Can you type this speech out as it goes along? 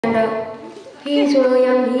And he's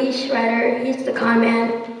William, he's Shredder, he's the con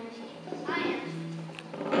man.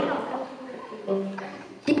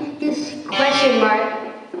 He's question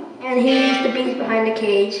mark, and he's the beast behind the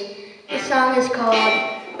cage. The song is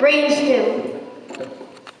called Brains 2.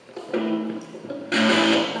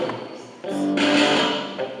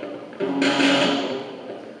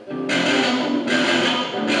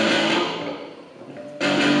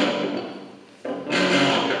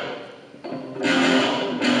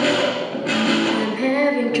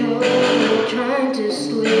 Trying to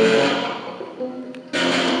sleep.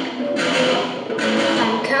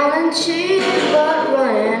 I'm counting sheep but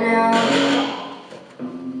running out.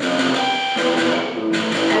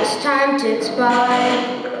 As time ticks by,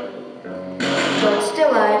 but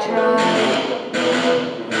still I try.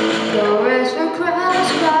 The rest from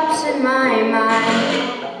cross crops in my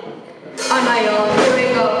mind. On my own, here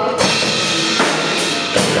we go.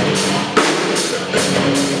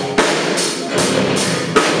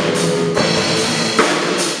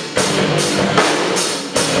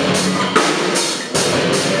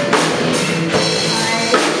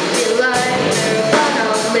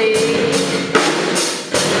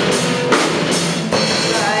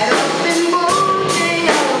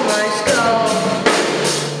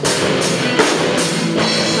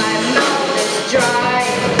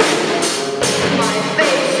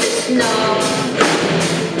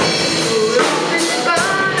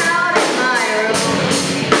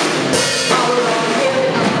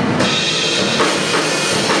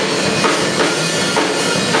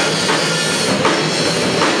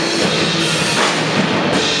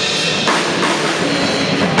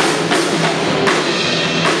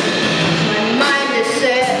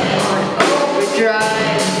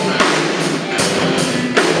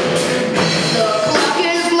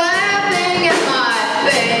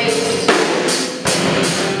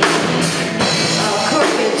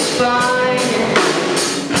 Fine.